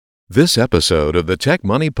This episode of the Tech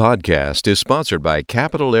Money Podcast is sponsored by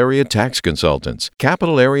Capital Area Tax Consultants.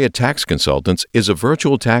 Capital Area Tax Consultants is a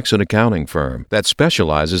virtual tax and accounting firm that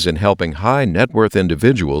specializes in helping high net worth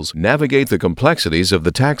individuals navigate the complexities of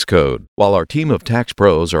the tax code. While our team of tax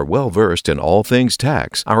pros are well versed in all things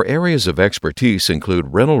tax, our areas of expertise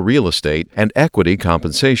include rental real estate and equity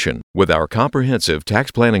compensation. With our comprehensive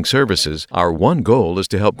tax planning services, our one goal is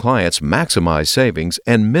to help clients maximize savings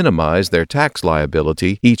and minimize their tax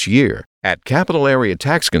liability each year. At Capital Area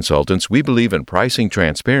Tax Consultants, we believe in pricing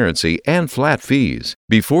transparency and flat fees.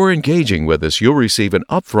 Before engaging with us, you'll receive an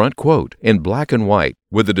upfront quote in black and white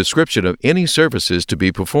with a description of any services to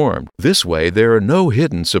be performed. This way, there are no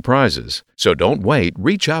hidden surprises. So don't wait.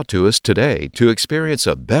 Reach out to us today to experience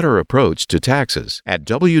a better approach to taxes at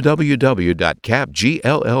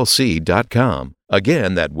www.capgllc.com.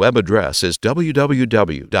 Again, that web address is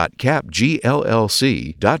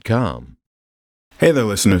www.capgllc.com. Hey there,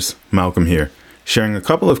 listeners. Malcolm here, sharing a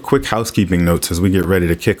couple of quick housekeeping notes as we get ready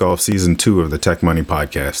to kick off Season 2 of the Tech Money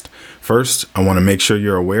Podcast. First, I want to make sure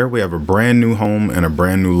you're aware we have a brand new home and a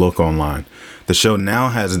brand new look online. The show now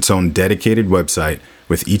has its own dedicated website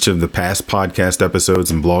with each of the past podcast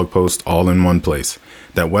episodes and blog posts all in one place.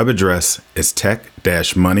 That web address is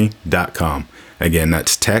tech-money.com. Again,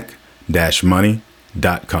 that's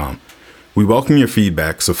tech-money.com. We welcome your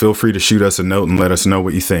feedback, so feel free to shoot us a note and let us know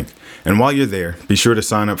what you think. And while you're there, be sure to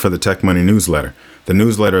sign up for the Tech Money newsletter. The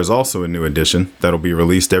newsletter is also a new edition that'll be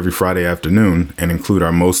released every Friday afternoon and include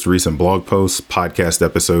our most recent blog posts, podcast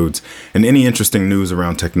episodes, and any interesting news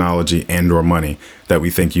around technology and/or money that we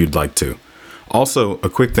think you'd like to. Also, a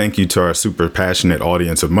quick thank you to our super passionate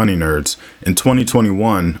audience of money nerds. In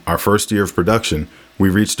 2021, our first year of production, we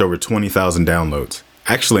reached over 20,000 downloads.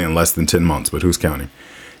 Actually in less than 10 months, but who's counting?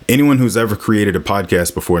 Anyone who's ever created a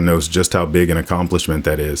podcast before knows just how big an accomplishment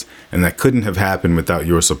that is, and that couldn't have happened without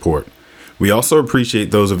your support. We also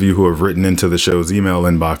appreciate those of you who have written into the show's email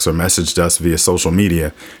inbox or messaged us via social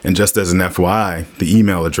media, and just as an FYI, the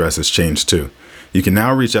email address has changed too. You can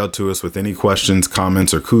now reach out to us with any questions,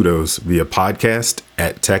 comments, or kudos via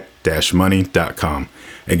podcast@tech-money.com.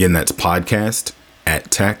 Again, that's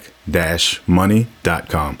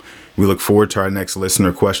podcast@tech-money.com. We look forward to our next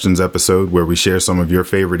listener questions episode where we share some of your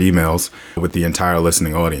favorite emails with the entire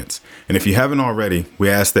listening audience. And if you haven't already, we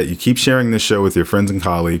ask that you keep sharing this show with your friends and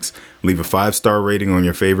colleagues, leave a 5-star rating on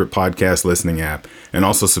your favorite podcast listening app, and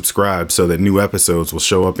also subscribe so that new episodes will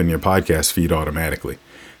show up in your podcast feed automatically.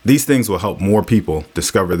 These things will help more people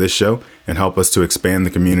discover this show and help us to expand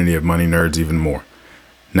the community of money nerds even more.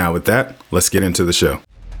 Now with that, let's get into the show.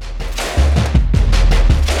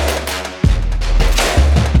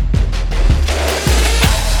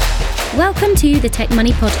 Welcome to the Tech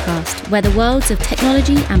Money Podcast, where the worlds of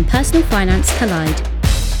technology and personal finance collide.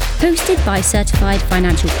 Hosted by certified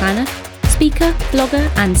financial planner, speaker,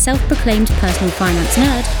 blogger, and self-proclaimed personal finance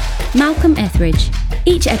nerd, Malcolm Etheridge.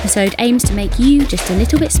 Each episode aims to make you just a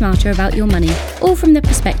little bit smarter about your money, all from the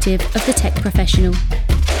perspective of the tech professional.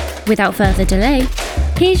 Without further delay,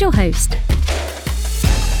 here's your host.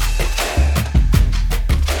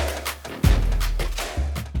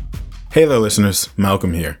 Hey there, listeners.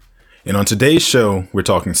 Malcolm here. And on today's show, we're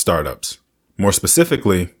talking startups. More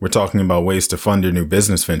specifically, we're talking about ways to fund your new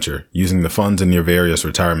business venture using the funds in your various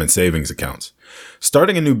retirement savings accounts.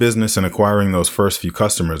 Starting a new business and acquiring those first few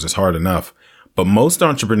customers is hard enough, but most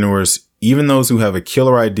entrepreneurs, even those who have a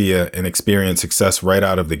killer idea and experience success right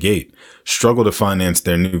out of the gate, struggle to finance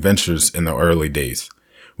their new ventures in the early days.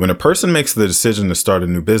 When a person makes the decision to start a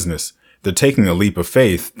new business, they're taking a leap of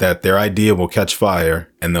faith that their idea will catch fire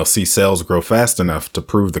and they'll see sales grow fast enough to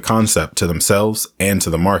prove the concept to themselves and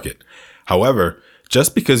to the market. However,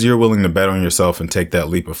 just because you're willing to bet on yourself and take that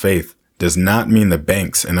leap of faith does not mean that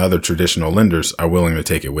banks and other traditional lenders are willing to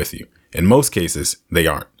take it with you. In most cases, they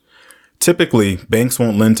aren't. Typically, banks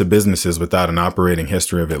won't lend to businesses without an operating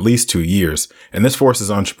history of at least 2 years, and this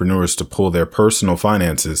forces entrepreneurs to pull their personal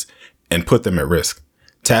finances and put them at risk.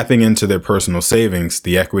 Tapping into their personal savings,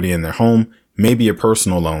 the equity in their home, maybe a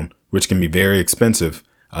personal loan, which can be very expensive.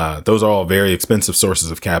 Those are all very expensive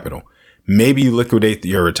sources of capital. Maybe you liquidate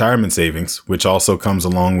your retirement savings, which also comes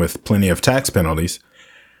along with plenty of tax penalties.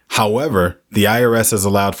 However, the IRS has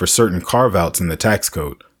allowed for certain carve-outs in the tax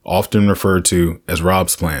code, often referred to as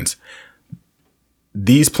Rob's plans.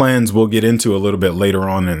 These plans we'll get into a little bit later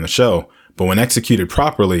on in the show, but when executed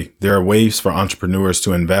properly, there are ways for entrepreneurs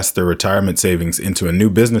to invest their retirement savings into a new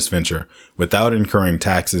business venture without incurring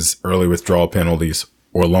taxes, early withdrawal penalties,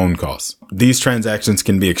 or loan costs. These transactions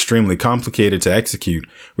can be extremely complicated to execute,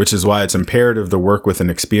 which is why it's imperative to work with an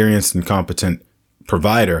experienced and competent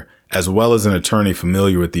provider as well as an attorney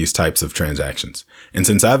familiar with these types of transactions. And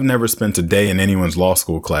since I've never spent a day in anyone's law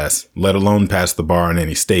school class, let alone passed the bar in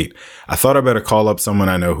any state, I thought I better call up someone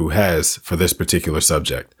I know who has for this particular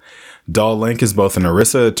subject. Dahl Link is both an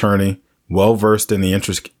ERISA attorney, well-versed in the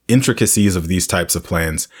intricacies of these types of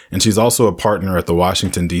plans, and she's also a partner at the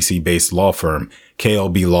Washington, D.C.-based law firm,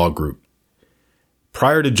 KLB Law Group.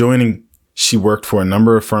 Prior to joining, she worked for a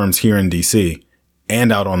number of firms here in D.C. and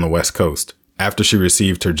out on the West Coast after she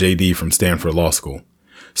received her JD from Stanford Law School.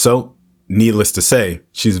 So, needless to say,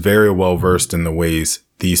 she's very well-versed in the ways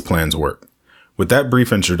these plans work. With that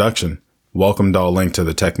brief introduction, welcome Dahl Link to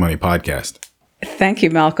the Tech Money Podcast. Thank you,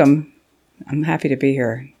 Malcolm. I'm happy to be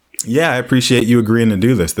here. Yeah, I appreciate you agreeing to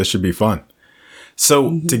do this. This should be fun.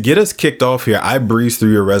 So to get us kicked off here, I breezed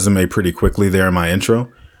through your resume pretty quickly there in my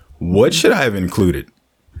intro. What should I have included?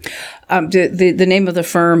 The name of the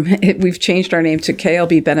firm, we've changed our name to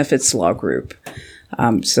KLB Benefits Law Group.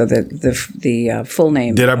 So the full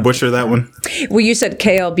name. Did I butcher that one? Well, you said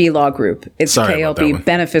KLB Law Group. It's KLB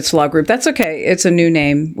Benefits Law Group. That's okay. It's a new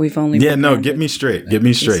name. We've only get me straight.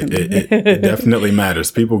 It definitely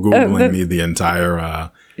matters. People Googling need the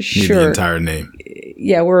entire the entire name.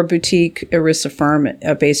 Yeah, we're a boutique ERISA firm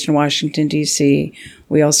based in Washington, D.C.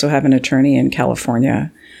 We also have an attorney in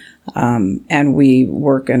California, and we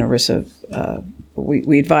work in ERISA.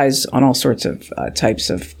 We advise on all sorts of types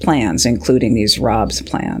of plans, including these ROBS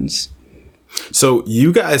plans. So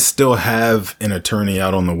you guys still have an attorney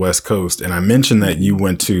out on the West Coast, and I mentioned that you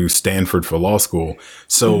went to Stanford for law school.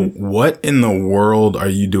 So what in the world are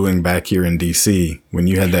you doing back here in D.C. when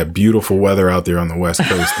you had that beautiful weather out there on the West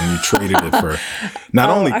Coast and you traded it for not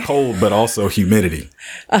only cold, but also humidity?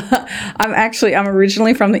 I'm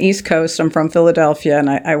originally from the East Coast. I'm from Philadelphia, and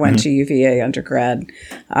I went to UVA undergrad.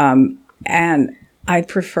 And I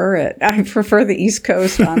prefer it. I prefer the East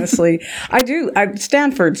Coast, honestly. I do.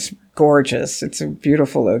 Stanford's gorgeous. It's a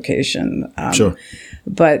beautiful location. Sure.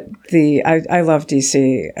 But I love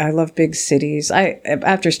DC. I love big cities.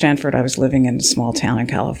 After Stanford, I was living in a small town in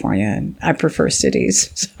California, and I prefer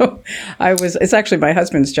cities. So it's actually my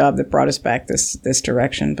husband's job that brought us back this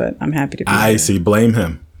direction, but I'm happy to be here. I see. Blame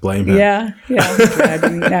him. Yeah.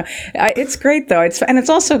 It's great though. It's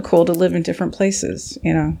also cool to live in different places,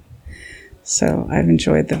 So I've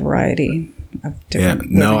enjoyed the variety of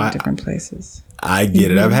different places. I get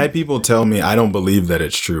it. I've had people tell me, I don't believe that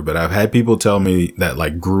it's true, but I've had people tell me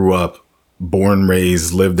that grew up, born,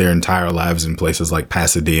 raised, lived their entire lives in places like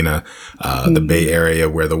Pasadena, the Bay Area,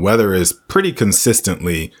 where the weather is pretty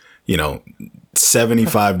consistently,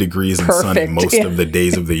 75 degrees and sunny most of the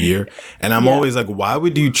days of the year. And I'm always like, why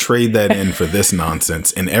would you trade that in for this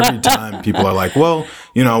nonsense? And every time people are like, well,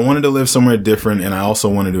 I wanted to live somewhere different, and I also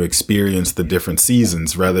wanted to experience the different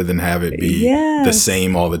seasons rather than have it be the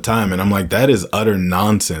same all the time. And I'm like, that is utter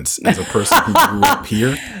nonsense. As a person who grew up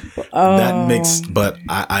here, but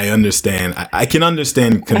I understand. I can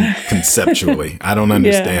understand conceptually. I don't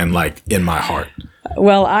understand in my heart.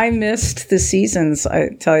 Well, I missed the seasons.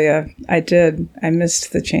 I tell you, I did. I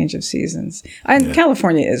missed the change of seasons.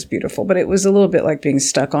 California is beautiful, but it was a little bit like being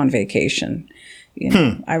stuck on vacation.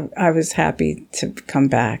 I was happy to come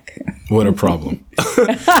back. What a problem.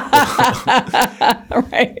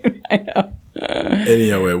 Right. I know.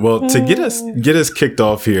 Anyway, well, to get us kicked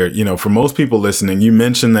off here, for most people listening, you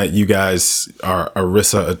mentioned that you guys are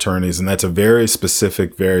ERISA attorneys, and that's a very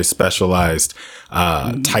specific, very specialized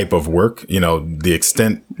type of work. The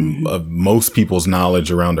extent of most people's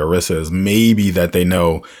knowledge around ERISA is maybe that they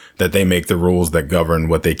know that they make the rules that govern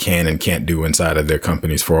what they can and can't do inside of their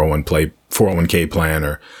company's 401k plan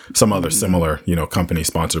or some other similar, company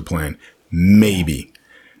sponsored plan. Maybe.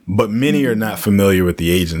 But many are not familiar with the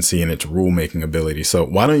agency and its rulemaking ability. So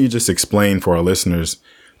why don't you just explain for our listeners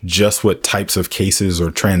just what types of cases or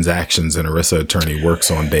transactions an ERISA attorney works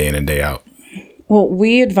on day in and day out? Well,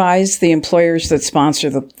 we advise the employers that sponsor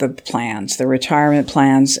the plans, the retirement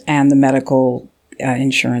plans and the medical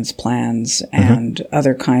insurance plans and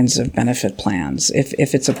other kinds of benefit plans. If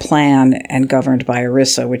it's a plan and governed by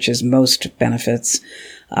ERISA, which is most benefits,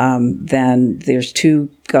 then there's two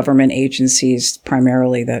government agencies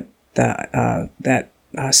primarily that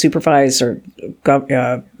supervise or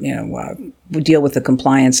deal with the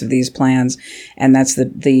compliance of these plans, and that's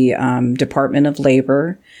the Department of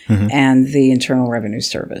Labor and the Internal Revenue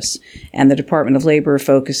Service. And the Department of Labor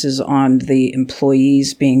focuses on the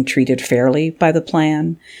employees being treated fairly by the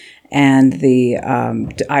plan, and the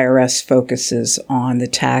IRS focuses on the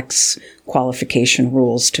tax qualification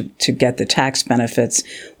rules to get the tax benefits,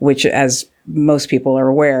 which, as most people are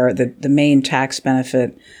aware, the main tax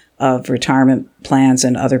benefit of retirement plans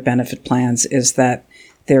and other benefit plans is that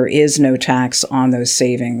there is no tax on those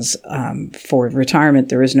savings. For retirement,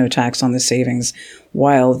 there is no tax on the savings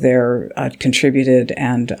while they're contributed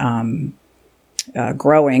and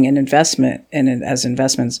growing in investment and as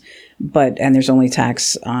investments, and there's only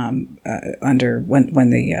tax under when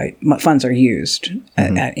the funds are used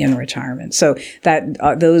in retirement. So that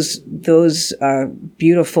those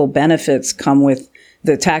beautiful benefits come with.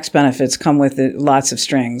 The tax benefits come with lots of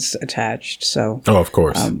strings attached. So, of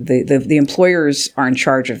course, the employers are in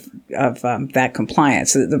charge of that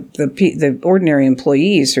compliance. The ordinary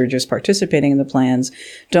employees who are just participating in the plans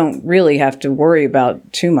don't really have to worry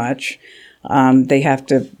about too much. They have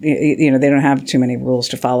to, they don't have too many rules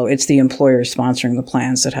to follow. It's the employers sponsoring the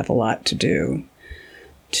plans that have a lot to do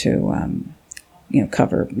to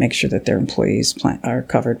make sure that their employees are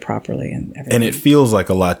covered properly and everything. And it feels like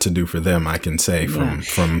a lot to do for them, I can say,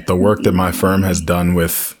 from the work that my firm has done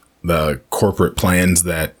with the corporate plans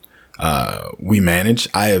that we manage.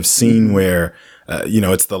 I have seen where,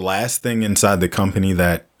 it's the last thing inside the company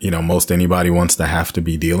that, most anybody wants to have to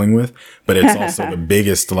be dealing with, but it's also the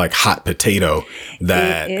biggest hot potato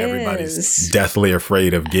that everybody's deathly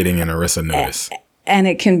afraid of getting an ERISA notice. And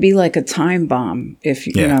it can be like a time bomb,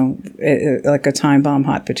 like a time bomb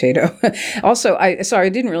hot potato. Also, I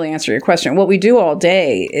didn't really answer your question. What we do all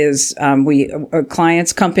day is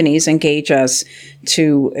clients, companies engage us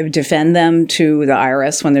to defend them to the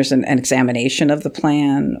IRS when there's an examination of the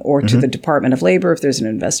plan, or to the Department of Labor if there's an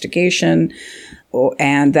investigation.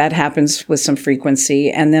 And that happens with some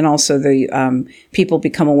frequency. And then also the people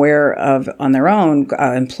become aware of, on their own,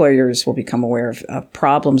 employers will become aware of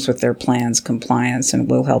problems with their plan's compliance,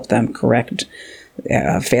 and will help them correct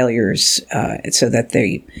failures so that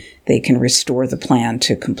they can restore the plan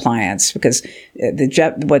to compliance. Because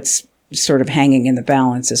what's sort of hanging in the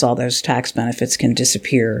balance is all those tax benefits can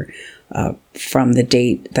disappear from the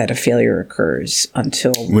date that a failure occurs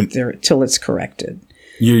until it's corrected.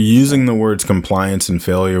 You're using the words compliance and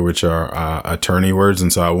failure, which are attorney words.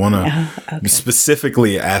 And so I want to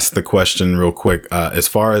specifically ask the question real quick. As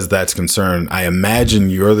far as that's concerned, I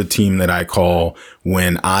imagine you're the team that I call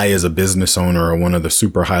when I, as a business owner or one of the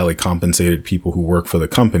super highly compensated people who work for the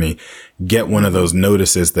company, get one of those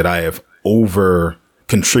notices that I have over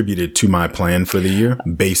contributed to my plan for the year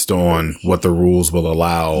based on what the rules will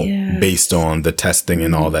allow, based on the testing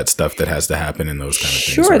and all that stuff that has to happen in those kind of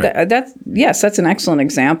things. Sure, right? that's an excellent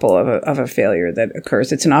example of a failure that occurs.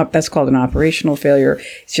 That's called an operational failure.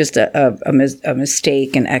 It's just a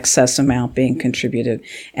mistake, an excess amount being contributed,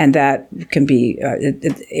 and that can be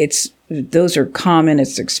those are common.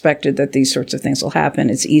 It's expected that these sorts of things will happen.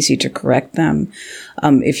 It's easy to correct them.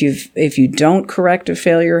 If you don't correct a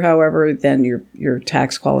failure, however, then your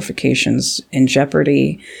tax qualification's in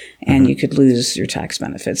jeopardy, and you could lose your tax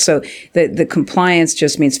benefits. So the compliance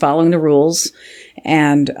just means following the rules,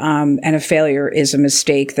 and a failure is a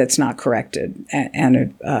mistake that's not corrected.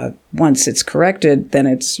 And once it's corrected,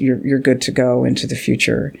 then you're good to go into the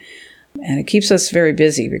future. And it keeps us very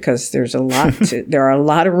busy because there are a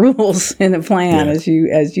lot of rules in the plan, as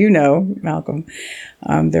you know, Malcolm.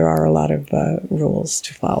 There are a lot of rules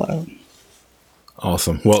to follow.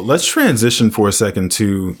 Awesome. Well, let's transition for a second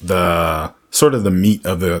to the sort of the meat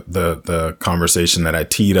of the conversation that I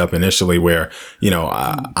teed up initially, where,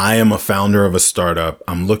 I am a founder of a startup.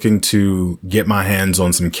 I'm looking to get my hands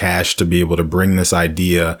on some cash to be able to bring this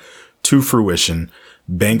idea to fruition.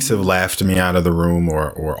 Banks have laughed me out of the room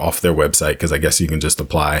or off their website, because I guess you can just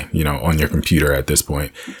apply, on your computer at this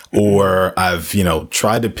point. Or I've,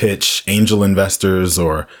 tried to pitch angel investors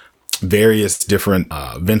or various different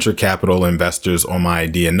venture capital investors on my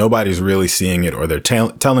idea. Nobody's really seeing it, or they're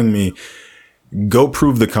telling me, go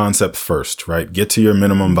prove the concept first, right? Get to your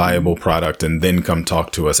minimum viable product and then come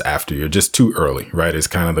talk to us after. You're just too early, right? Is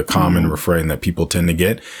kind of the common refrain that people tend to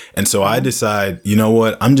get. And so I decide, you know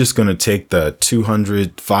what? I'm just going to take the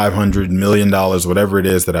 $200, $500 million, whatever it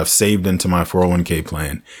is that I've saved into my 401k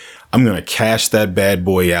plan. I'm going to cash that bad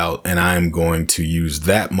boy out, and I'm going to use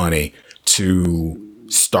that money to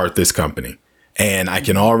start this company. And I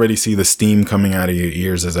can already see the steam coming out of your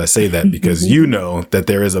ears as I say that, because you know that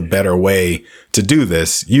there is a better way to do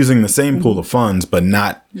this, using the same pool of funds, but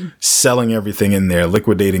not selling everything in there,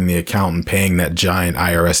 liquidating the account, and paying that giant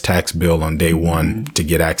IRS tax bill on day one to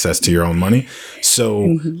get access to your own money.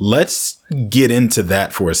 So let's get into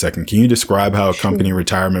that for a second. Can you describe how a company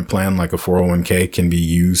retirement plan like a 401k can be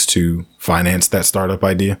used to finance that startup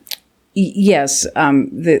idea? Yes.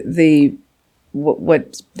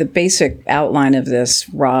 What the basic outline of this,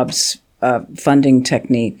 Rob's funding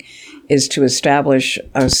technique, is to establish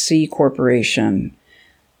a C corporation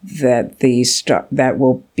that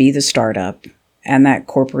will be the startup, and that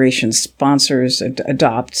corporation sponsors,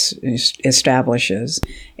 adopts, establishes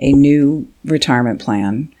a new retirement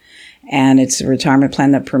plan. And it's a retirement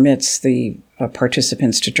plan that permits the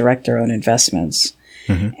participants to direct their own investments.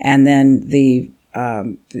 And then the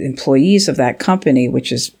employees of that company,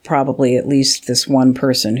 which is probably at least this one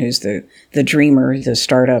person who's the dreamer, the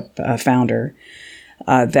startup founder,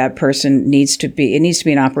 that person needs to be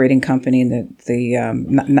an operating company,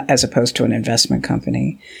 as opposed to an investment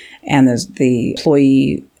company. And the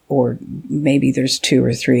employee, or maybe there's 2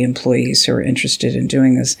 or 3 employees who are interested in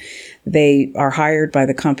doing this, they are hired by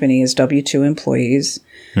the company as W-2 employees.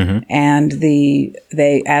 And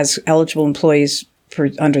they, as eligible employees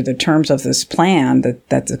under the terms of this plan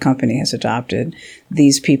that the company has adopted,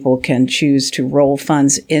 these people can choose to roll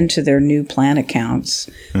funds into their new plan accounts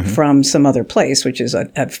from some other place, which is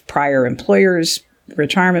a prior employer's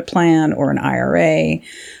retirement plan or an IRA.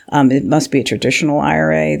 It must be a traditional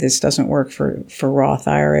IRA. This doesn't work for Roth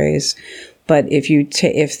IRAs. But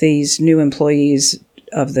if these new employees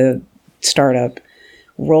of the startup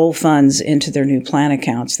roll funds into their new plan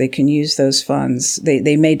accounts, they can use those funds.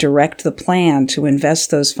 They may direct the plan to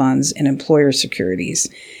invest those funds in employer securities.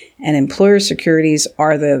 And employer securities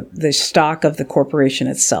are the stock of the corporation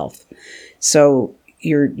itself. So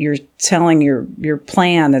you're telling your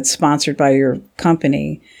plan that's sponsored by your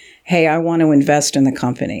company, hey, I want to invest in the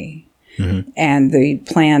company. And the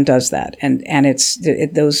plan does that. And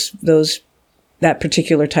that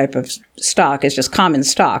particular type of stock is just common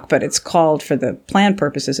stock, but it's called, for the plan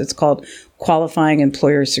purposes, it's called qualifying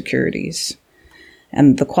employer securities.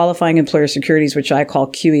 And the qualifying employer securities, which I call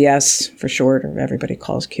QES for short, or everybody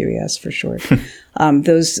calls QES for short,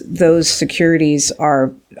 those securities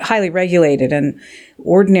are highly regulated, and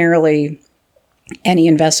ordinarily any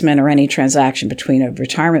investment or any transaction between a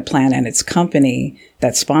retirement plan and its company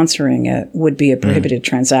that's sponsoring it would be a prohibited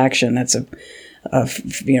transaction. That's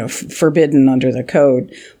forbidden under the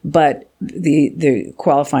code. But the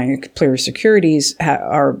qualifying employer securities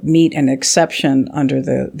meet an exception under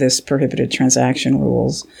this prohibited transaction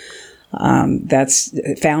rules. That's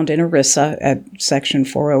found in ERISA at Section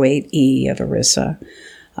 408E of ERISA,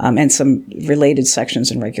 and some related sections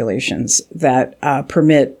and regulations that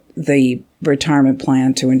permit the retirement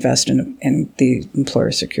plan to invest in the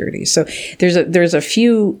employer securities. So there's a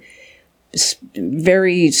few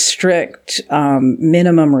very strict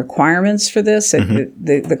minimum requirements for this.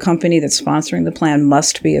 The company that's sponsoring the plan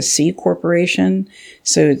must be a C corporation,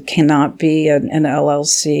 so it cannot be an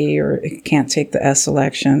LLC, or it can't take the S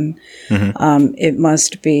election. It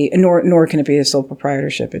must be, nor can it be a sole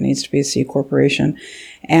proprietorship. It needs to be a C corporation,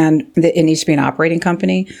 and it needs to be an operating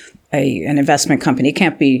company, an investment company. It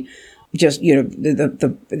can't be just,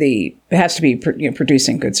 it has to be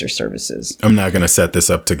producing goods or services. I'm not going to set this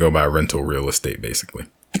up to go buy rental real estate, basically.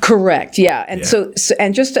 Correct. Yeah. And so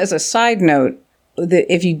and just as a side note,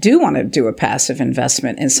 if you do want to do a passive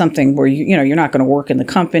investment in something where you're not going to work in the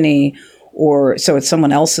company, or so it's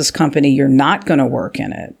someone else's company, you're not going to work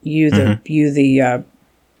in it. The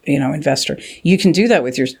investor. You can do that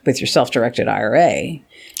with your self-directed IRA.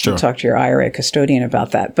 Sure. Talk to your IRA custodian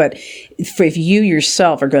about that. But if you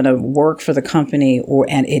yourself are going to work for the company,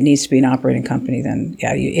 and it needs to be an operating company, then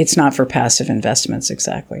it's not for passive investments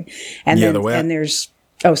exactly. And the way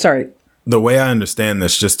I understand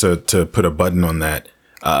this, just to put a button on that,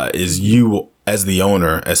 is you, as the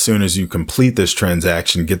owner, as soon as you complete this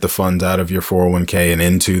transaction, get the funds out of your 401k and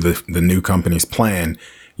into the new company's plan,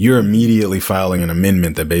 you're immediately filing an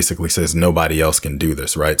amendment that basically says nobody else can do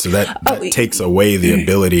this, right? So that takes away the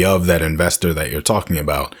ability of that investor that you're talking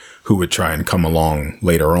about, who would try and come along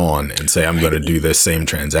later on and say, I'm going to do this same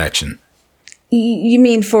transaction. You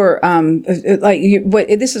mean for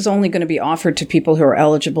this is only going to be offered to people who are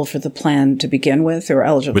eligible for the plan to begin with, who are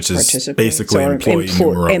eligible to participate. Which is basically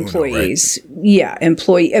employees. Right? Yeah,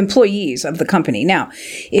 employees of the company. Now,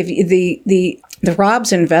 if the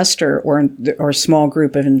Robs investor or small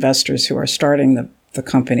group of investors who are starting the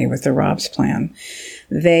company with the Robs plan,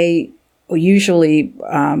 they usually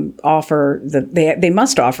they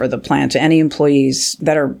must offer the plan to any employees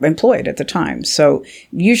that are employed at the time. So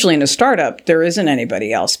usually in a startup, there isn't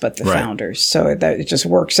anybody else but the founders. So that it just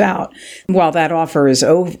works out. While that offer is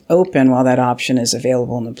open, while that option is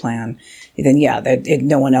available in the plan, then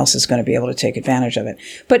no one else is going to be able to take advantage of it.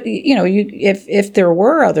 But if there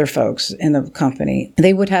were other folks in the company,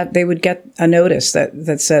 they would get a notice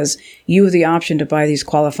that says you have the option to buy these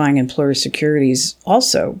qualifying employer securities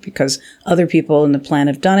also, because other people in the plan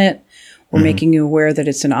have done it, We're making you aware that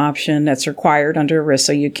it's an option that's required under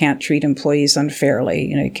ERISA. You can't treat employees unfairly.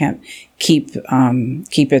 You can't keep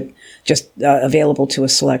it just available to a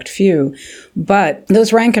select few. But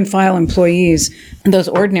those rank and file employees, those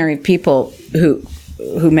ordinary people who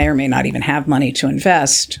may or may not even have money to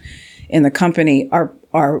invest in the company, are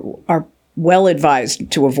well advised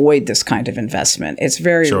to avoid this kind of investment. It's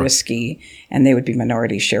very risky, and they would be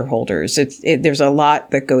minority shareholders. There's a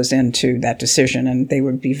lot that goes into that decision, and they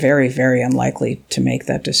would be very, very unlikely to make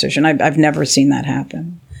that decision. I've never seen that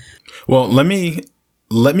happen. Well, let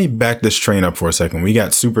me back this train up for a second. We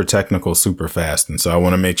got super technical super fast. And so I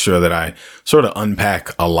want to make sure that I sort of unpack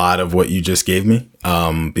a lot of what you just gave me,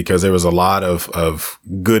 because there was a lot of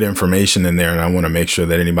good information in there. And I want to make sure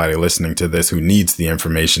that anybody listening to this who needs the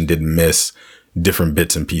information didn't miss different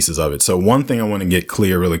bits and pieces of it. So one thing I want to get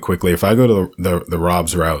clear really quickly, if I go to the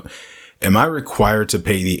Rob's route, am I required to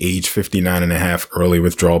pay the age 59 and a half early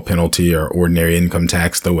withdrawal penalty or ordinary income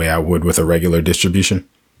tax the way I would with a regular distribution?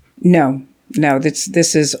 No,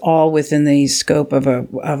 this is all within the scope of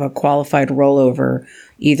a qualified rollover,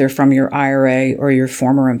 either from your IRA or your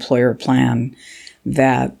former employer plan,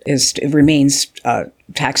 that remains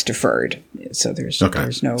tax deferred. So there's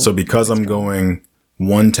no. So because I'm going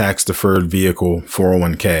one tax deferred vehicle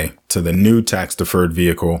 401k to the new tax deferred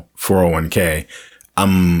vehicle 401k,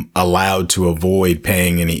 I'm allowed to avoid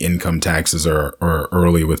paying any income taxes or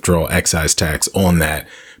early withdrawal excise tax on that,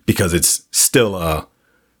 because it's still a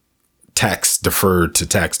tax deferred to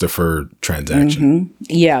tax deferred transaction. Mm-hmm.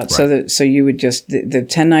 Yeah. Right. So you would just, the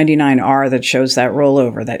 1099-R that shows that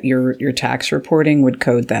rollover, that your tax reporting would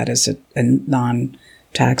code that as a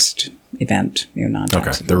non-taxed event, non-taxable.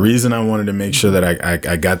 Okay. The reason I wanted to make sure that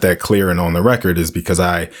I got that clear and on the record is because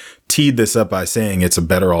I teed this up by saying it's a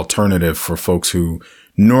better alternative for folks who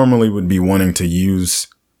normally would be wanting to use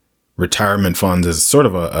retirement funds as sort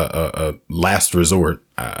of a last resort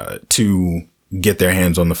to get their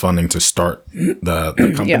hands on the funding to start the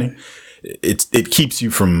company. Yeah. It keeps you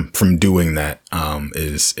from doing that,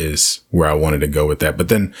 is where I wanted to go with that. But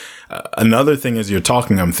then another thing, as you're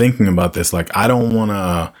talking, I'm thinking about this, like, I don't want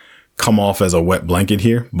to come off as a wet blanket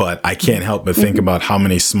here, but I can't help but think about how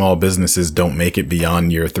many small businesses don't make it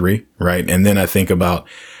beyond year 3, right? And then I think about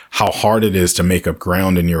how hard it is to make up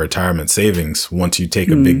ground in your retirement savings once you take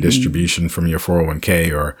a big distribution from your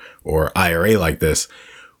 401k or IRA like this.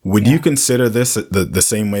 Would you consider this the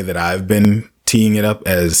same way that I've been teeing it up,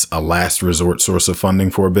 as a last resort source of funding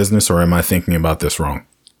for a business, or am I thinking about this wrong?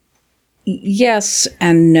 Yes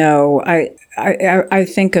and no. I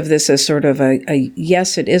think of this as sort of a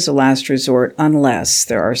yes, it is a last resort unless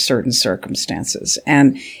there are certain circumstances.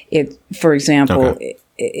 And for example,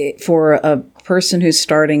 for a person who's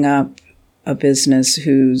starting up a business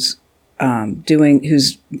for whom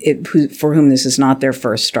this is not their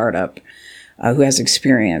first startup, who has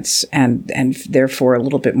experience and therefore a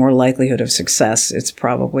little bit more likelihood of success,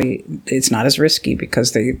 it's not as risky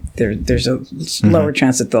because there's a lower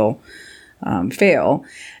chance that they'll fail.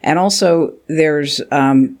 And also there's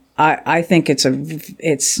I think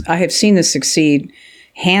I have seen this succeed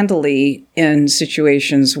handily in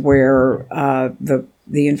situations where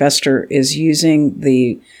the investor is using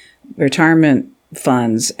the retirement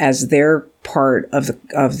funds as their part of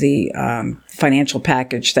the financial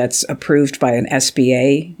package that's approved by an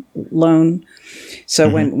SBA loan. So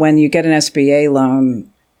when you get an SBA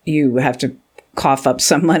loan, you have to cough up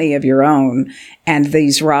some money of your own, and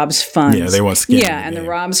these ROBS funds, they want skin in the and game. the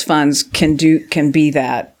ROBS funds can be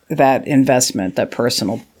that investment, that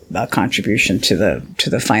personal contribution to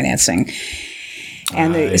the financing.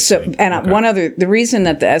 And one other, the reason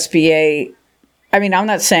that the SBA, I mean, I'm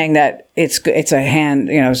not saying that it's a hand,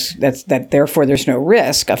 that therefore there's no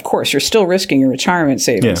risk. Of course, you're still risking your retirement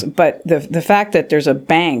savings. Yeah. But the fact that there's a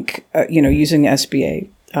bank, using the SBA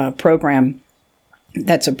program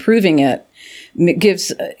that's approving it,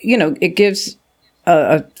 gives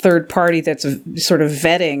a third party that's sort of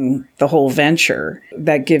vetting the whole venture.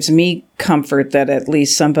 That gives me comfort that at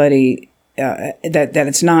least somebody, that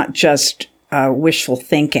it's not just wishful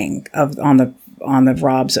thinking on the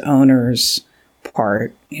ROBS owner's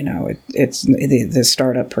part, it's the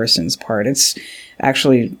startup person's part. It's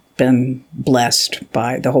actually been blessed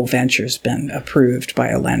by the whole venture's been approved by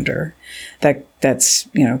a lender. That's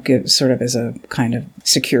gives sort of as a kind of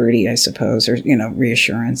security, I suppose, or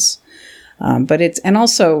reassurance. But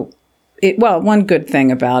one good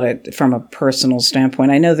thing about it from a personal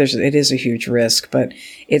standpoint, I know it is a huge risk, but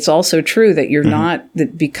it's also true that you're not,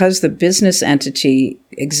 because the business entity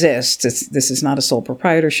exists, this is not a sole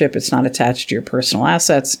proprietorship, it's not attached to your personal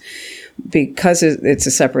assets, because it's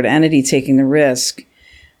a separate entity taking the risk,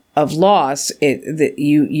 of loss,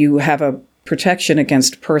 you have a protection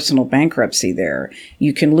against personal bankruptcy there.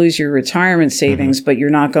 You can lose your retirement savings, but you're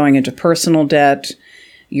not going into personal debt.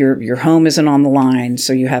 Your home isn't on the line,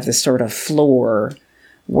 so you have this sort of floor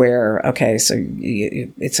where, okay, so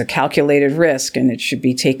it's a calculated risk and it should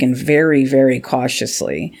be taken very, very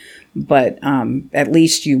cautiously. But at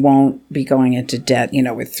least you won't be going into debt,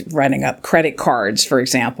 with running up credit cards, for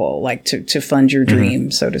example, like to fund your dream,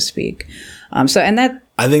 so to speak. I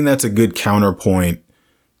think that's a good counterpoint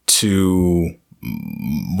to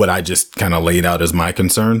what I just kind of laid out as my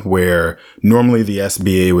concern, where normally the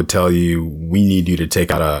SBA would tell you, we need you to take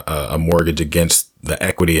out a mortgage against the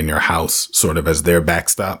equity in your house, sort of as their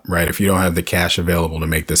backstop, right? If you don't have the cash available to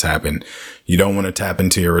make this happen, you don't want to tap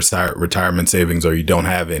into your retirement savings, or you don't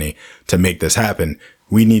have any to make this happen.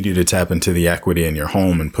 We need you to tap into the equity in your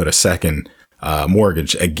home and put a second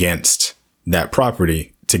mortgage against that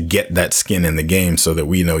property to get that skin in the game, so that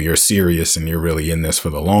we know you're serious and you're really in this for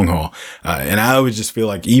the long haul. And I always just feel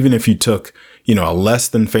like, even if you took, a less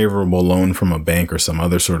than favorable loan from a bank or some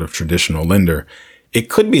other sort of traditional lender, it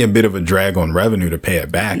could be a bit of a drag on revenue to pay it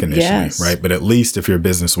back initially, yes. Right? But at least if your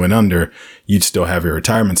business went under, you'd still have your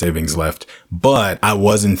retirement savings left. But I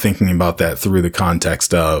wasn't thinking about that through the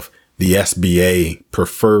context of the SBA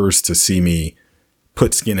prefers to see me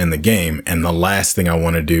put skin in the game. And the last thing I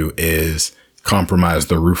want to do is compromise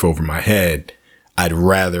the roof over my head. I'd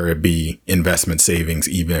rather it be investment savings,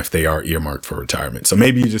 even if they are earmarked for retirement. So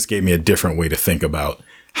maybe you just gave me a different way to think about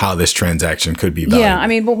how this transaction could be valuable. Yeah, I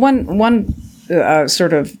mean, but one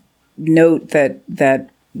sort of note that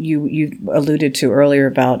you alluded to earlier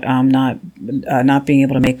about not being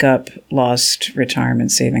able to make up lost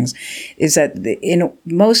retirement savings is that in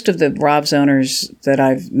most of the ROBS owners that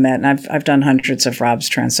I've met, and I've done hundreds of ROBS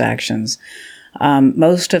transactions,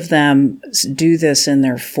 most of them do this in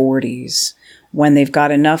their 40s when they've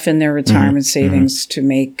got enough in their retirement savings to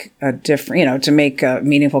make a different, to make a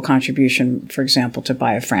meaningful contribution, for example, to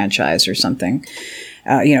buy a franchise or something.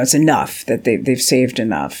 It's enough that they've saved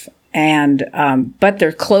enough. And, but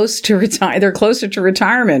they're close to they're closer to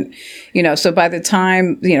retirement, so by the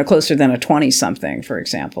time, closer than a 20 something, for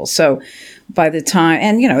example. So by the time,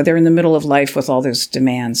 and, they're in the middle of life with all those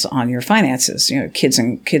demands on your finances, kids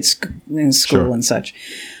in school and such.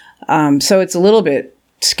 So it's a little bit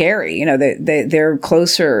scary, they're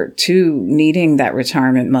closer to needing that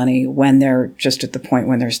retirement money when they're just at the point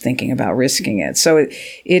when they're thinking about risking it. So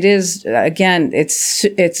it is, again, it's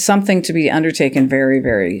something to be undertaken very,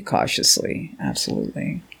 very cautiously.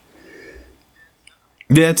 Absolutely.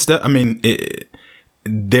 Yeah,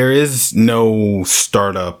 there is no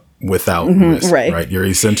startup without risk, right? You're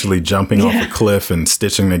essentially jumping off a cliff and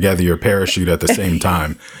stitching together your parachute at the same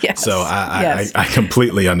time. Yes. So I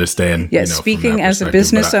completely understand. Yes, speaking as a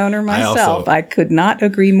business owner myself, I could not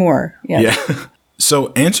agree more. Yes. Yeah.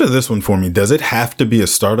 So answer this one for me. Does it have to be a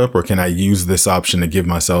startup, or can I use this option to give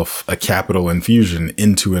myself a capital infusion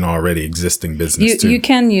into an already existing business too? You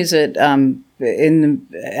can use it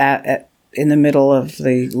in the middle of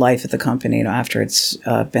the life of the company, after it's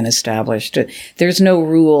been established. There's no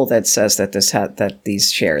rule that says that that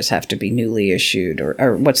these shares have to be newly issued,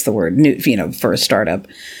 or what's the word, new, for a startup.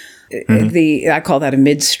 I call that a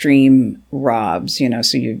midstream ROBS,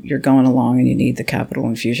 so you're going along and you need the capital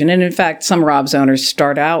infusion. And in fact, some ROBS owners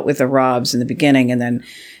start out with a ROBS in the beginning and then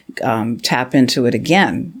tap into it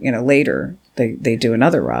again, later. They do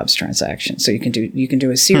another ROBS transaction. So you can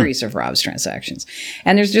do a series of ROBS transactions.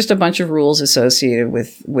 And there's just a bunch of rules associated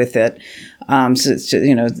with it.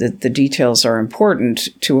 The details are important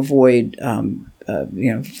to avoid,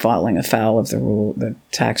 falling afoul of the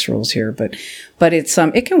tax rules here. But it's,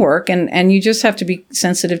 it can work. And you just have to be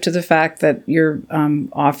sensitive to the fact that you're,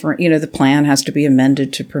 offering, the plan has to be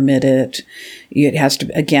amended to permit it. It has to,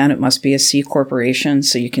 again, it must be a C corporation,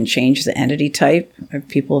 so you can change the entity type.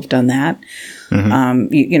 People have done that.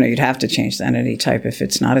 You'd have to change the entity type if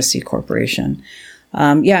it's not a C corporation.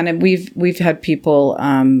 And we've had people,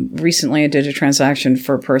 recently I did a transaction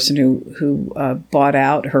for a person who bought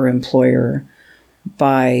out her employer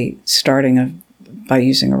by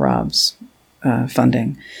using a ROBS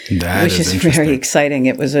funding, which is very exciting.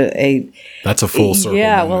 It was that's a full circle.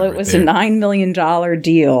 Yeah, well, it was a $9 million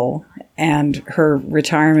deal, and her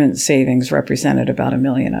retirement savings represented about $1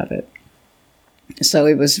 million of it. So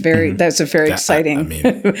it was that's a very exciting,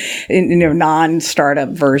 non-startup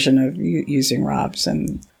version of using ROBS.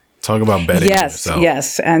 And talk about betting.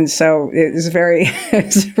 Yes. And so it was very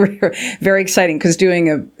exciting, because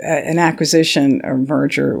doing an acquisition or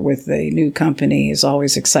merger with a new company is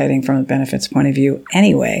always exciting from a benefits point of view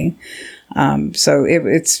anyway. So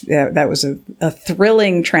that was a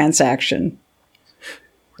thrilling transaction.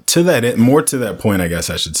 to that point, I guess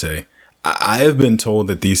I should say, I have been told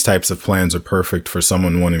that these types of plans are perfect for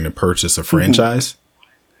someone wanting to purchase a franchise.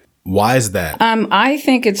 Why is that? I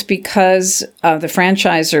think it's because the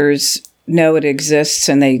franchisors know it exists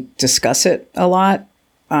and they discuss it a lot.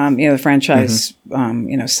 The franchise,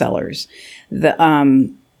 sellers.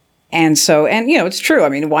 And it's true. I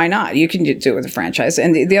mean, why not? You can do it with a franchise.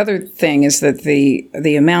 And the other thing is that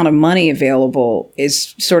the amount of money available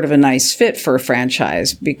is sort of a nice fit for a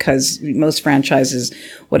franchise, because most franchises,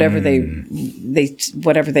 whatever they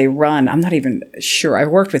run, I'm not even sure. I've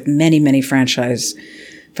worked with many franchisees,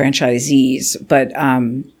 but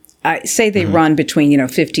I say they run between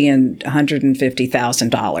 $50,000 and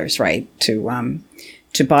 $150,000, right?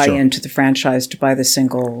 To buy into the franchise, to buy the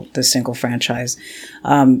single franchise.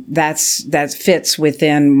 That fits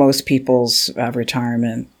within most people's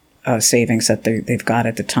retirement savings that they've got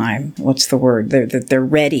at the time. What's the word? They're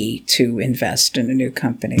ready to invest in a new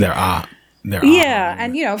company.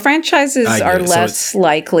 And franchises are less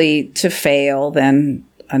likely to fail than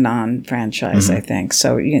a non-franchise, I think.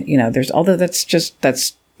 So there's, although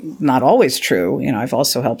that's not always true. I've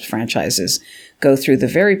also helped franchises go through the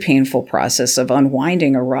very painful process of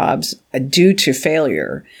unwinding a ROBS due to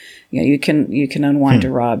failure. You can unwind a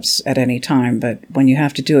ROBS at any time, but when you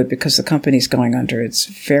have to do it because the company's going under, it's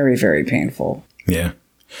very, very painful. Yeah.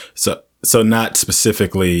 So not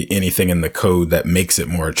specifically anything in the code that makes it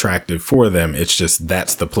more attractive for them. It's just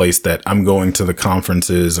that's the place that I'm going to the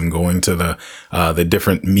conferences. I'm going to the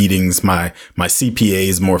different meetings. My CPA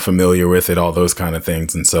is more familiar with it, all those kind of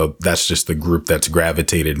things. And so that's just the group that's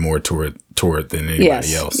gravitated more toward than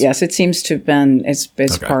anybody else. Yes, it seems to have been. It's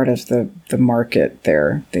okay. Part of the market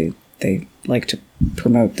there. They like to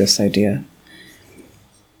promote this idea.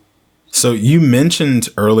 So you mentioned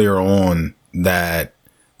earlier on that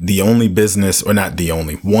the only business, or not the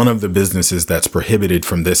only, one of the businesses that's prohibited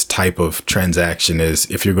from this type of transaction is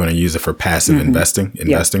if you're going to use it for passive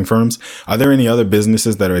investing firms. Are there any other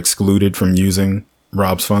businesses that are excluded from using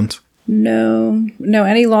ROBS funds? No.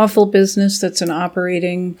 Any lawful business that's an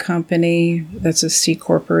operating company, that's a C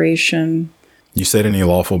corporation. You said any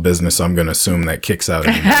lawful business, so I'm going to assume that kicks out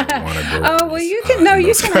any marijuana growers. Oh, well, you can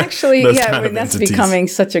actually, that's becoming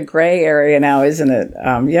such a gray area now, isn't it?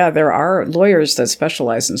 There are lawyers that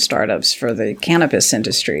specialize in startups for the cannabis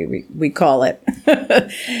industry, we call it.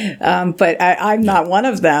 But I'm not one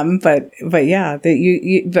of them, but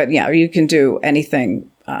you can do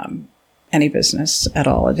anything, any business at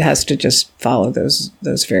all. It has to just follow those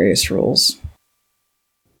various rules.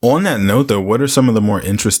 On that note, though, what are some of the more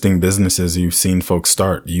interesting businesses you've seen folks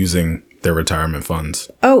start using their retirement funds?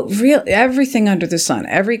 Oh, everything under the sun.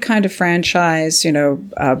 Every kind of franchise,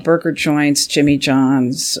 burger joints, Jimmy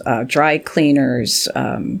John's, dry cleaners.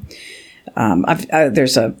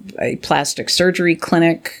 There's a plastic surgery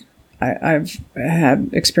clinic I've had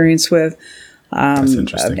experience with. That's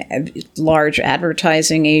interesting. A large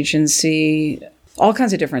advertising agency, all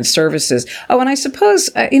kinds of different services. Oh, and I suppose,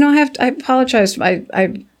 I apologize.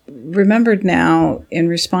 I remembered now, in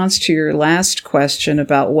response to your last question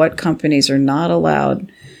about what companies are not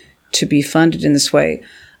allowed to be funded in this way,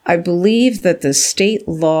 I believe that the state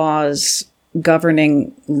laws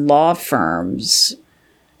governing law firms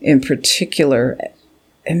in particular,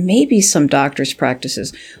 and maybe some doctors'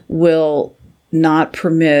 practices, will not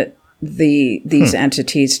permit these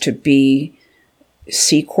entities to be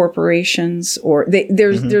C corporations, or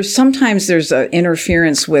there's sometimes an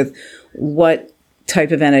interference with what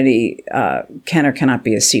type of entity can or cannot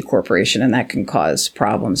be a C corporation, and that can cause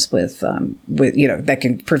problems with that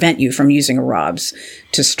can prevent you from using a ROBS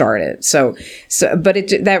to start it. But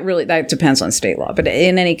that depends on state law. But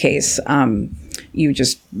in any case,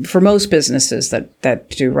 for most businesses that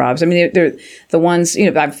do ROBS, I mean, they're the ones,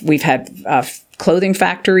 we've had clothing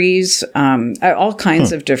factories, all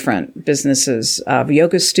kinds of different businesses,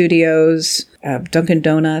 yoga studios, Dunkin'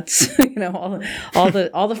 Donuts,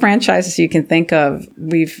 all the franchises you can think of.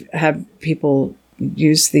 We've had people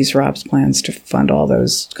use these ROBS plans to fund all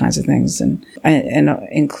those kinds of things, and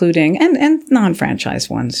including and non-franchise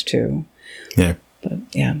ones too. Yeah. But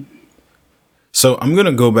yeah. So I'm going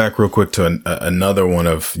to go back real quick to another one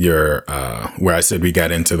of your, where I said we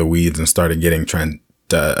got into the weeds and started getting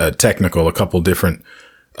technical, a couple different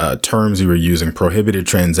terms you were using: prohibited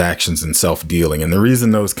transactions and self-dealing. And the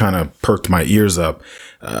reason those kind of perked my ears up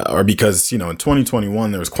are because, in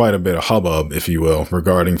 2021, there was quite a bit of hubbub, if you will,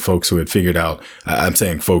 regarding folks who had figured out, I'm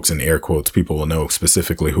saying folks in air quotes, people will know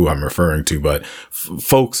specifically who I'm referring to, but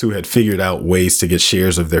folks who had figured out ways to get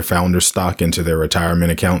shares of their founder stock into their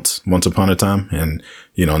retirement accounts once upon a time. And,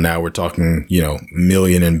 now we're talking,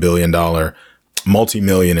 million and $1 billion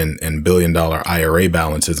multi-million and billion-dollar IRA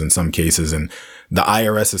balances in some cases. And the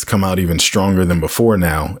IRS has come out even stronger than before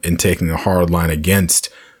now in taking a hard line against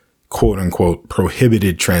quote unquote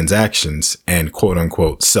prohibited transactions and quote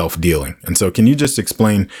unquote self-dealing. And so can you just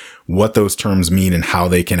explain what those terms mean and how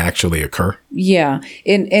they can actually occur? Yeah.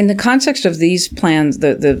 In the context of these plans,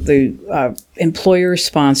 the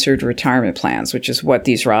employer-sponsored retirement plans, which is what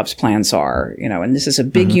these ROBS plans are, and this is a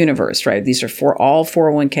big universe, right? These are for all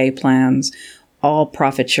 401k plans, all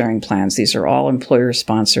profit-sharing plans. These are all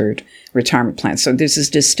employer-sponsored retirement plans. So this is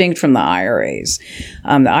distinct from the IRAs.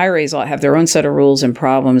 The IRAs all have their own set of rules and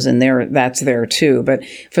problems, and that's there too. But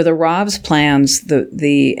for the ROBS plans,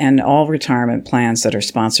 and all retirement plans that are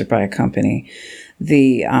sponsored by a company,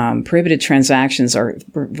 the prohibited transactions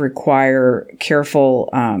require careful.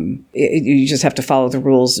 You just have to follow the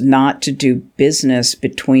rules not to do business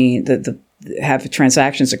between have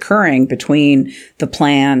transactions occurring between the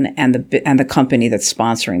plan and the company that's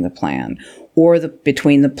sponsoring the plan, or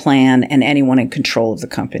between the plan and anyone in control of the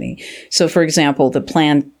company. So, for example, the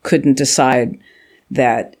plan couldn't decide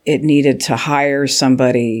that it needed to hire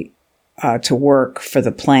somebody to work for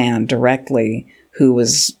the plan directly who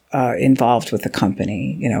was involved with the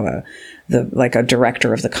company, like a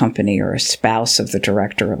director of the company or a spouse of the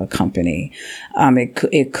director of a company.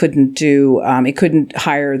 It couldn't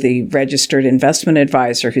hire the registered investment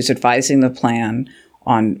advisor who's advising the plan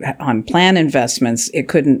on plan investments. It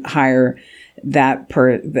couldn't hire that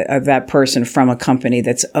person from a company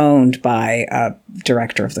that's owned by a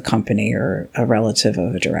director of the company or a relative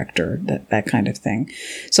of a director, that kind of thing.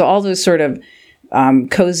 So all those sort of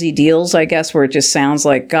cozy deals, I guess, where it just sounds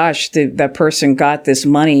like, gosh, that person got this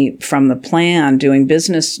money from the plan doing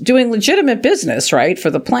legitimate business, right, for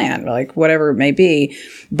the plan, like whatever it may be.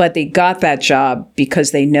 But they got that job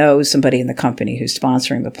because they know somebody in the company who's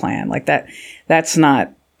sponsoring the plan. Like that's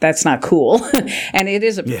not cool. And it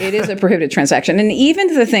is a prohibited transaction. And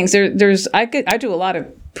even the things I do a lot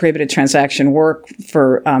of prohibited transaction work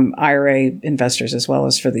for IRA investors as well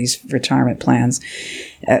as for these retirement plans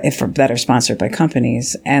that are sponsored by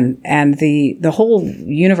companies. And the whole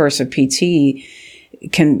universe of PT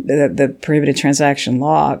the prohibited transaction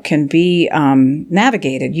law can be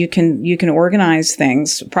navigated. You can organize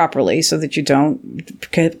things properly so that you don't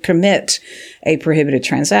commit a prohibited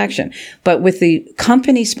transaction. But with the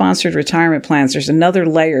company-sponsored retirement plans, there's another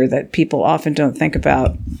layer that people often don't think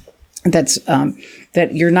about. That's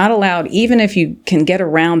that you're not allowed, even if you can get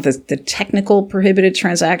around the technical prohibited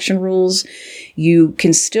transaction rules, you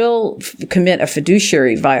can still commit a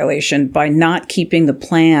fiduciary violation by not keeping the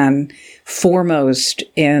plan foremost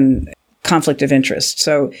in conflict of interest.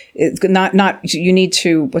 So you need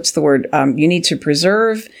to, you need to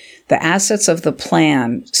preserve the assets of the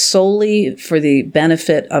plan solely for the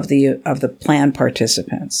benefit of the plan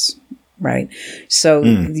participants. Right. So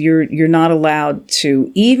you're not allowed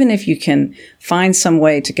to, even if you can find some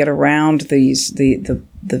way to get around the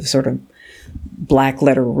sort of black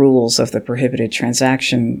letter rules of the prohibited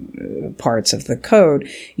transaction parts of the code,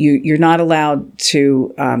 you're not allowed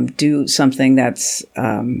to do something that's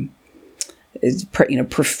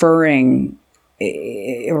preferring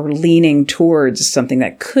or leaning towards something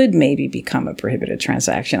that could maybe become a prohibited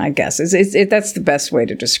transaction. I guess that's the best way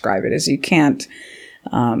to describe it. Is you can't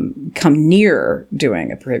come near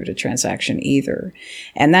doing a prohibited transaction either,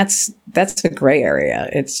 and that's a gray area.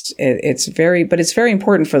 It's very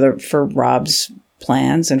important for ROBS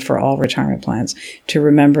plans and for all retirement plans to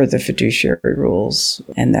remember the fiduciary rules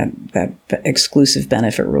and that exclusive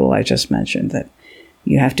benefit rule I just mentioned, that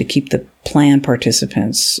you have to keep the plan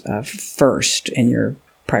participants first in your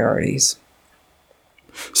priorities.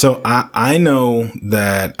 So I know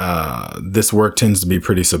that this work tends to be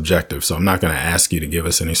pretty subjective, so I'm not going to ask you to give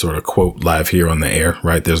us any sort of quote live here on the air,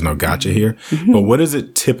 right? There's no gotcha here. Mm-hmm. But what does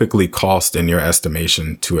it typically cost in your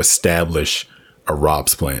estimation to establish a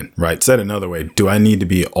ROBS plan, right? Said another way, do I need to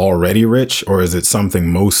be already rich, or is it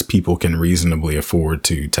something most people can reasonably afford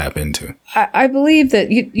to tap into? I believe that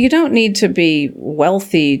you don't need to be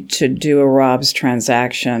wealthy to do a ROBS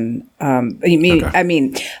transaction. Okay. I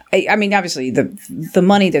mean, obviously the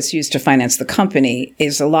money that's used to finance the company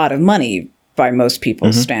is a lot of money by most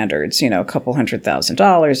people's standards, a couple $100,000,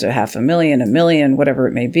 $500,000, $1 million, whatever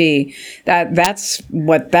it may be. That's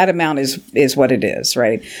what that amount is what it is,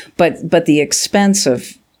 right? But the expense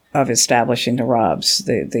of establishing the ROBS,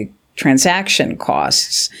 the transaction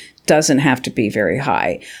costs, doesn't have to be very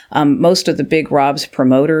high. Most of the big ROBS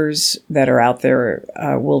promoters that are out there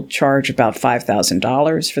will charge about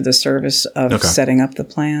 $5,000 for the service of setting up the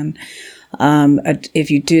plan.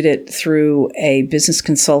 If you did it through a business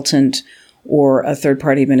consultant or a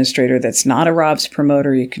third-party administrator that's not a ROBS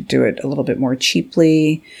promoter. You could do it a little bit more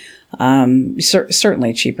cheaply.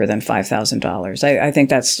 Certainly cheaper than $5,000. I think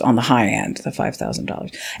that's on the high end, the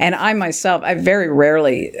 $5,000. And I myself, I very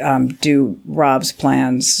rarely do ROBS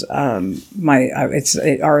plans. Our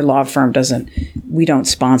law firm we don't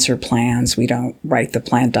sponsor plans. We don't write the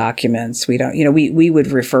plan documents. We don't, we would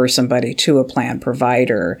refer somebody to a plan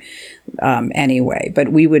provider anyway. But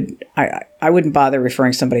I wouldn't bother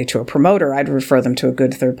referring somebody to a promoter. I'd refer them to a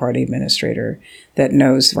good third-party administrator that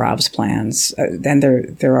knows ROBS plans. And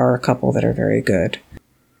there are a couple that are very good.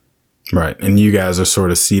 Right. And you guys are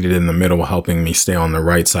sort of seated in the middle, helping me stay on the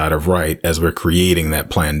right side of right as we're creating that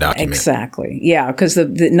plan document. Exactly. Yeah, because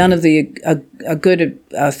none of a good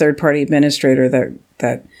third-party administrator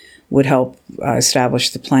that would help establish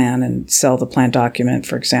the plan and sell the plan document,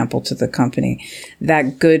 for example, to the company. A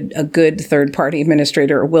good third-party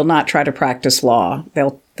administrator will not try to practice law.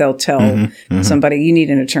 They'll tell somebody, you need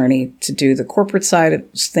an attorney to do the corporate side of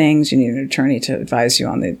things. You need an attorney to advise you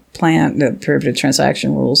on the plan, the derivative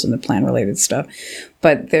transaction rules, and the plan-related stuff.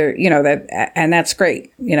 But and that's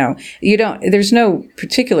great. There's no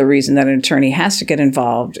particular reason that an attorney has to get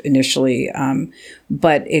involved initially,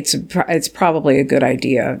 but it's probably a good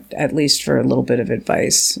idea, at least for a little bit of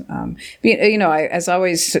advice. As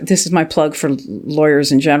always, this is my plug for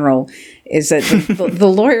lawyers in general, is that the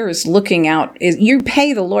lawyer is looking out. You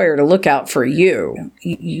pay the lawyer to look out for you.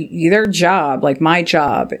 Their job, like my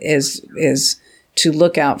job, is to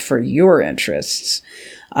look out for your interests.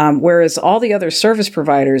 Whereas all the other service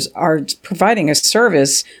providers are providing a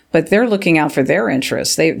service, but they're looking out for their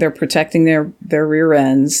interests. They're protecting their rear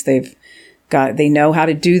ends. They know how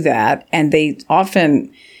to do that, and they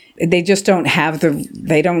just don't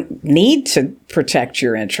they don't need to protect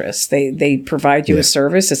your interests. They provide you a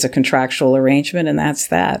service. It's a contractual arrangement, and that's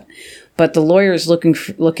that. But the lawyer is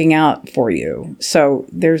looking out for you. So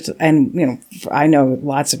I know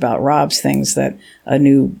lots about ROBS things that a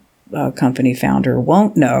new company founder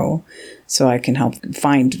won't know. So I can help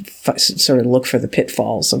sort of look for the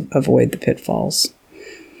pitfalls, avoid the pitfalls.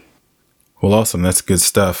 Well, awesome. That's good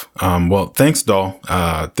stuff. Well, thanks, Doll.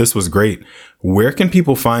 This was great. Where can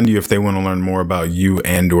people find you if they want to learn more about you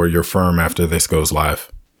and or your firm after this goes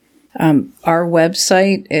live? Our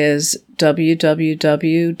website is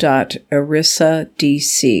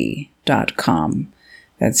www.erisadc.com.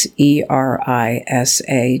 That's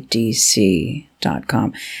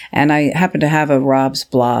ERISADC.com. And I happen to have a ROBS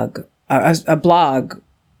blog, a blog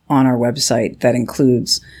on our website that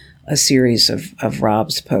includes a series of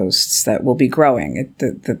ROBS posts that will be growing.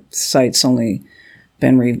 The site's only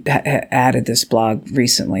been added this blog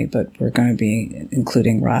recently, but we're going to be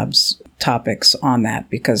including ROBS topics on that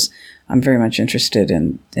because I'm very much interested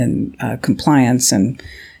in compliance and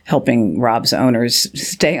helping ROBS owners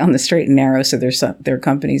stay on the straight and narrow so their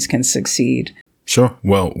companies can succeed. Sure.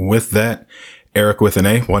 Well, with that, Eric with an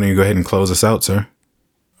A, why don't you go ahead and close us out, sir?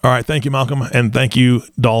 All right. Thank you, Malcolm. And thank you,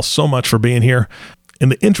 Doll, so much for being here. In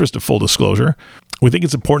the interest of full disclosure, we think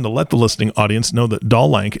it's important to let the listening audience know that Doll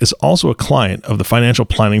Lank is also a client of the financial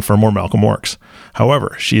planning firm where Malcolm works.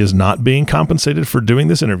 However, she is not being compensated for doing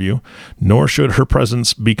this interview, nor should her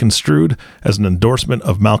presence be construed as an endorsement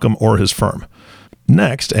of Malcolm or his firm.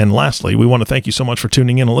 Next, and lastly, we want to thank you so much for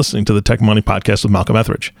tuning in and listening to the Tech Money Podcast with Malcolm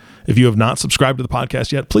Etheridge. If you have not subscribed to the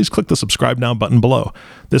podcast yet, please click the subscribe now button below.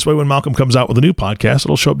 This way, when Malcolm comes out with a new podcast,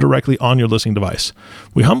 it'll show up directly on your listening device.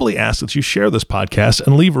 We humbly ask that you share this podcast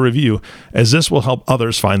and leave a review, as this will help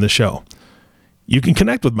others find the show. You can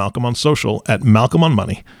connect with Malcolm on social at Malcolm on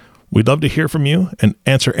Money. We'd love to hear from you and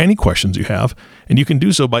answer any questions you have, and you can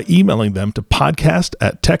do so by emailing them to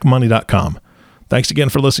podcast@techmoney.com. Thanks again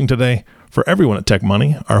for listening today. For everyone at Tech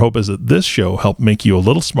Money, our hope is that this show helped make you a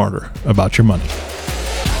little smarter about your money.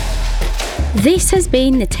 This has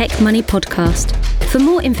been the Tech Money Podcast. For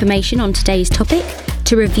more information on today's topic,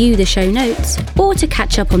 to review the show notes, or to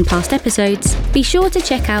catch up on past episodes, be sure to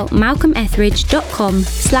check out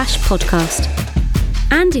malcolmetheridge.com/podcast.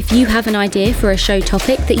 And if you have an idea for a show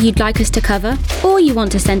topic that you'd like us to cover, or you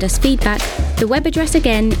want to send us feedback, the web address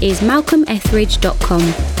again is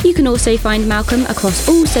malcolmetheridge.com. You can also find Malcolm across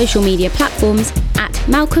all social media platforms at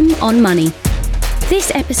Malcolm on Money.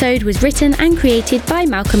 This episode was written and created by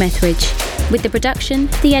Malcolm Etheridge, with the production,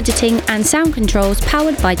 the editing and sound controls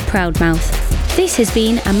powered by Proudmouth. This has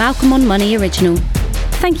been a Malcolm on Money original.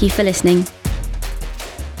 Thank you for listening.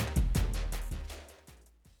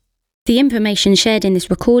 The information shared in this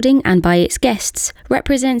recording and by its guests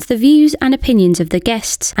represents the views and opinions of the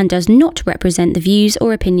guests and does not represent the views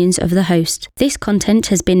or opinions of the host. This content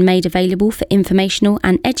has been made available for informational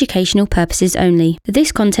and educational purposes only.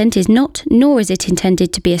 This content is not, nor is it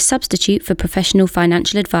intended to be a substitute for professional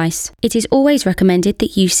financial advice. It is always recommended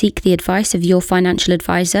that you seek the advice of your financial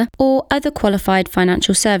advisor or other qualified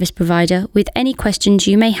financial service provider with any questions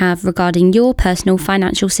you may have regarding your personal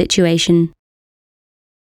financial situation.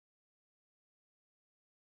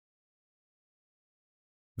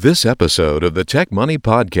 This episode of the Tech Money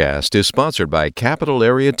Podcast is sponsored by Capital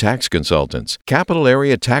Area Tax Consultants. Capital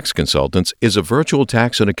Area Tax Consultants is a virtual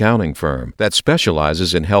tax and accounting firm that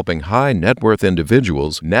specializes in helping high net worth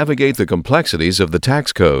individuals navigate the complexities of the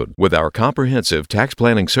tax code. With our comprehensive tax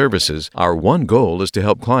planning services, our one goal is to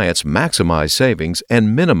help clients maximize savings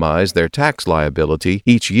and minimize their tax liability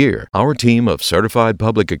each year. Our team of certified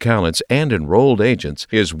public accountants and enrolled agents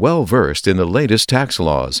is well versed in the latest tax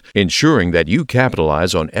laws, ensuring that you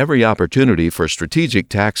capitalize on every opportunity for strategic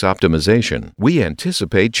tax optimization. We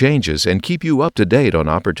anticipate changes and keep you up to date on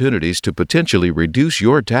opportunities to potentially reduce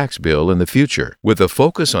your tax bill in the future. With a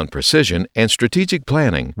focus on precision and strategic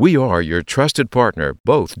planning, we are your trusted partner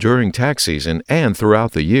both during tax season and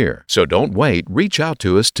throughout the year. So don't wait. Reach out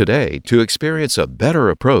to us today to experience a better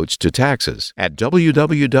approach to taxes at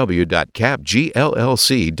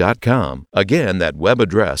www.capgllc.com. Again, that web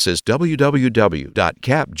address is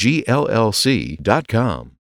www.capgllc.com.